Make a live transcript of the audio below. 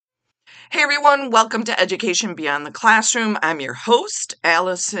Hey everyone, welcome to Education Beyond the Classroom. I'm your host,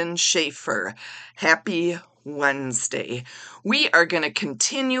 Allison Schaefer. Happy Wednesday. We are going to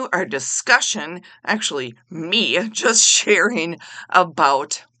continue our discussion, actually me just sharing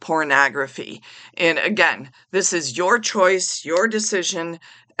about pornography. And again, this is your choice, your decision.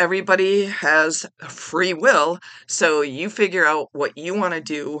 Everybody has free will, so you figure out what you want to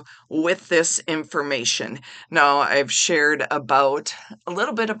do with this information. Now, I've shared about a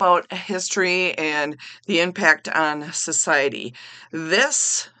little bit about history and the impact on society.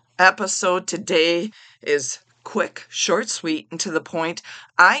 This episode today is quick, short, sweet, and to the point.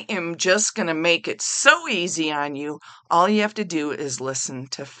 I am just going to make it so easy on you. All you have to do is listen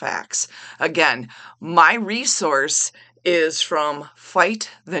to facts. Again, my resource is from Fight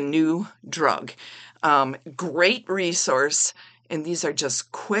the New Drug. Great resource, and these are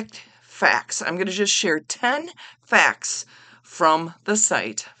just quick facts. I'm going to just share 10 facts from the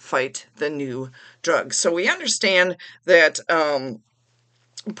site Fight the New Drug. So we understand that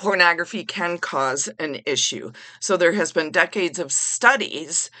pornography can cause an issue. So there has been decades of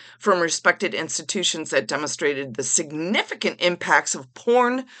studies from respected institutions that demonstrated the significant impacts of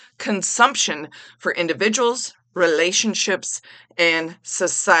porn consumption for individuals, relationships, and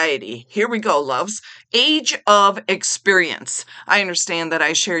society. Here we go, loves. Age of experience. I understand that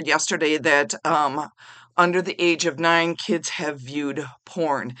I shared yesterday that under the age of 9, kids have viewed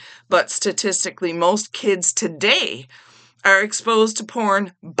porn. But statistically, most kids today are exposed to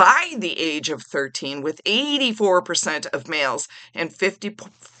porn by the age of 13, with 84% of males and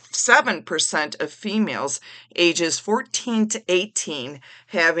 57% of females ages 14 to 18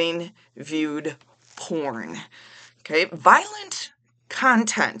 having viewed porn. Okay, violent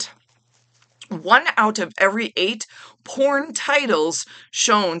content. 1 out of every 8 porn titles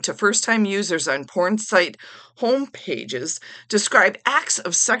shown to first-time users on porn site homepages describe acts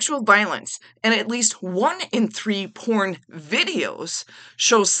of sexual violence, and at least 1 in 3 porn videos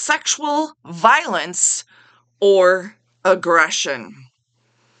show sexual violence or aggression.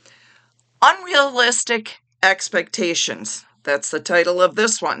 Unrealistic expectations. That's the title of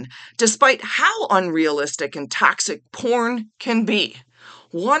this one. Despite how unrealistic and toxic porn can be,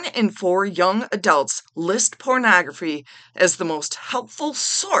 1 in 4 young adults list pornography as the most helpful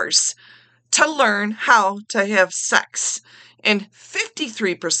source to learn how to have sex. And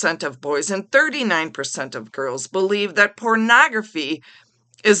 53% of boys and 39% of girls believe that pornography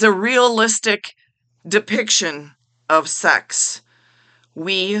is a realistic depiction of sex.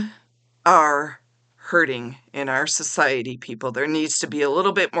 We are hurting in our society, people. There needs to be a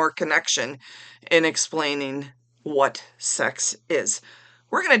little bit more connection in explaining what sex is.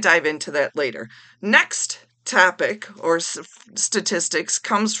 We're going to dive into that later. Next topic or statistics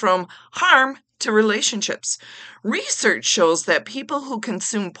comes from harm to relationships. Research shows that people who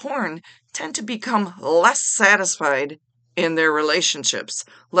consume porn tend to become less satisfied in their relationships,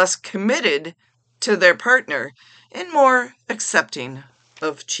 less committed to their partner, and more accepting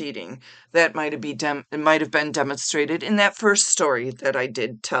of cheating. That might have been demonstrated in that first story that I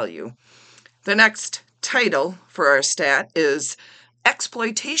did tell you. The next title for our stat is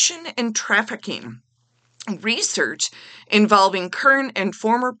Exploitation and Trafficking. Research involving current and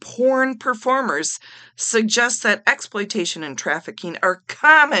former porn performers suggests that exploitation and trafficking are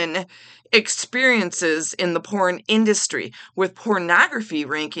common experiences in the porn industry, with pornography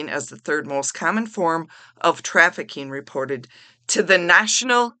ranking as the 3rd most common form of trafficking reported to the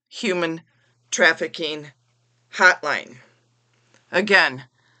National Human Trafficking Hotline. Again,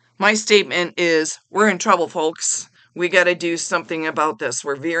 my statement is, we're in trouble, folks. We got to do something about this.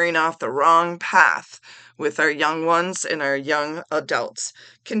 We're veering off the wrong path with our young ones and our young adults.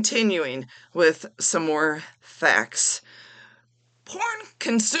 Continuing with some more facts. Porn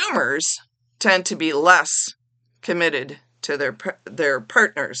consumers tend to be less committed to their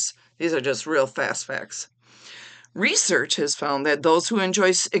partners. These are just real fast facts. Research has found that those who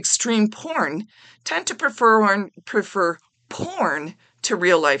enjoy extreme porn tend to prefer porn to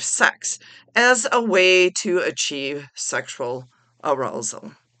real-life sex as a way to achieve sexual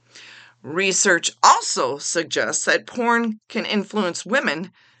arousal. Research also suggests that porn can influence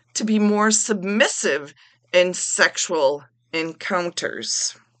women to be more submissive in sexual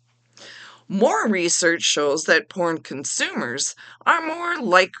encounters. More research shows that porn consumers are more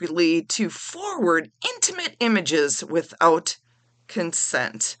likely to forward intimate images without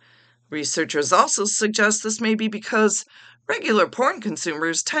consent. Researchers also suggest this may be because regular porn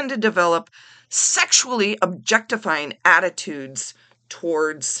consumers tend to develop sexually objectifying attitudes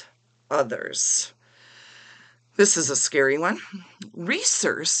towards others. This is a scary one.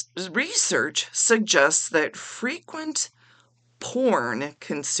 Research suggests that frequent porn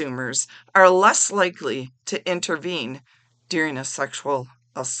consumers are less likely to intervene during a sexual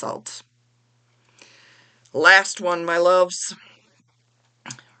assault. Last one, my loves.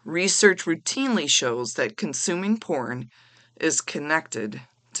 Research routinely shows that consuming porn is connected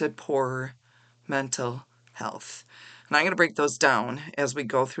to poor mental health. And I'm going to break those down as we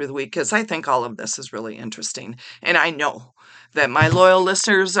go through the week because I think all of this is really interesting. And I know that my loyal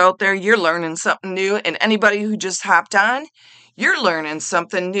listeners out there, you're learning something new. And anybody who just hopped on, you're learning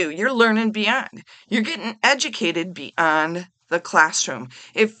something new. You're learning beyond. You're getting educated beyond the classroom.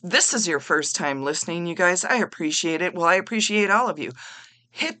 If this is your first time listening, you guys, I appreciate it. Well, I appreciate all of you.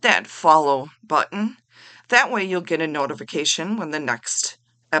 Hit that follow button. That way you'll get a notification when the next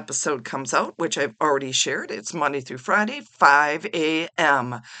episode comes out, which I've already shared. It's Monday through Friday, 5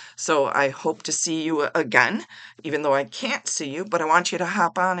 a.m. So I hope to see you again, even though I can't see you, but I want you to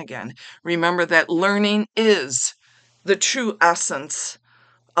hop on again. Remember that learning is the true essence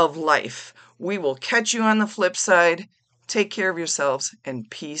of life. We will catch you on the flip side. Take care of yourselves and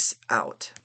peace out.